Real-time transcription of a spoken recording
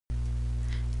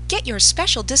Get your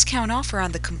special discount offer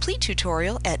on the complete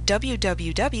tutorial at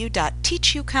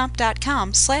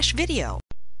www.teachucomp.com/video.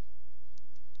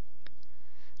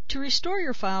 To restore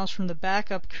your files from the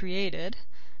backup created,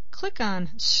 click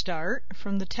on Start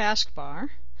from the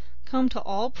taskbar, come to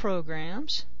All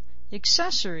Programs,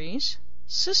 Accessories,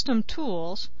 System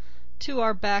Tools, to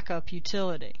our Backup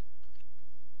utility.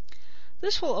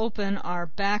 This will open our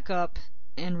Backup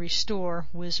and Restore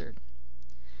wizard.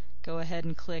 Go ahead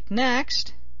and click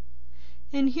Next,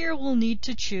 and here we'll need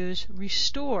to choose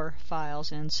Restore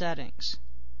Files and Settings,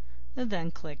 and then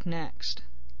click Next.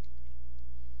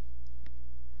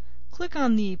 Click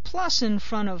on the plus in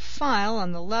front of File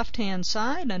on the left-hand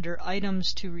side under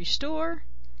Items to Restore,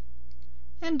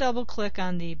 and double-click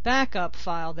on the backup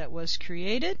file that was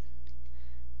created.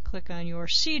 Click on your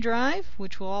C drive,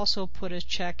 which will also put a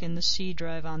check in the C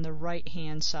drive on the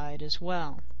right-hand side as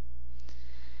well.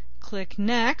 Click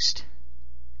Next.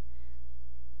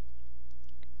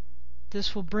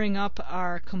 This will bring up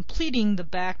our Completing the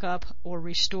Backup or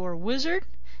Restore wizard.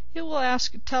 It will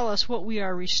tell us what we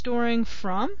are restoring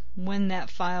from, when that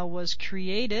file was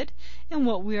created, and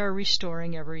what we are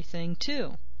restoring everything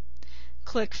to.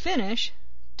 Click Finish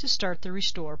to start the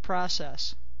restore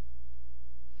process.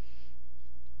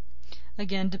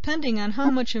 Again, depending on how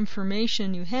much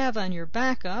information you have on your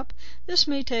backup, this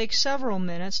may take several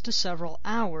minutes to several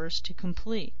hours to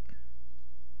complete.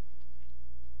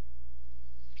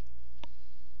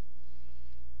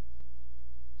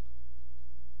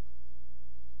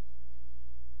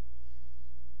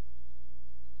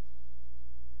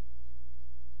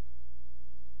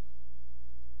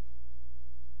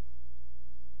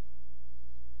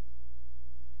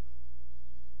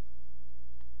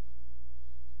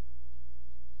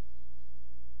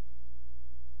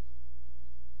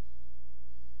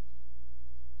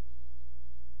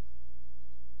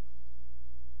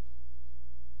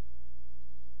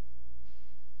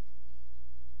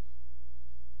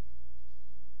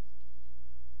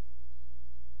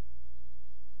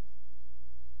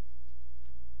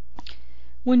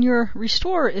 When your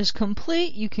restore is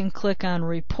complete, you can click on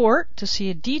Report to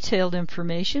see a detailed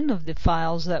information of the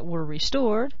files that were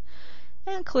restored,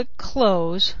 and click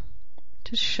Close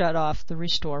to shut off the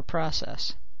restore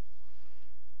process.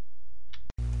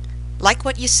 Like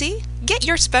what you see? Get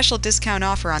your special discount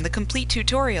offer on the complete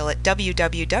tutorial at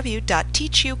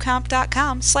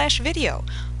www.teachucomp.com/video.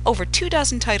 Over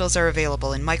 24 titles are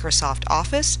available in Microsoft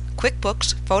Office,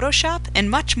 QuickBooks, Photoshop, and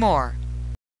much more.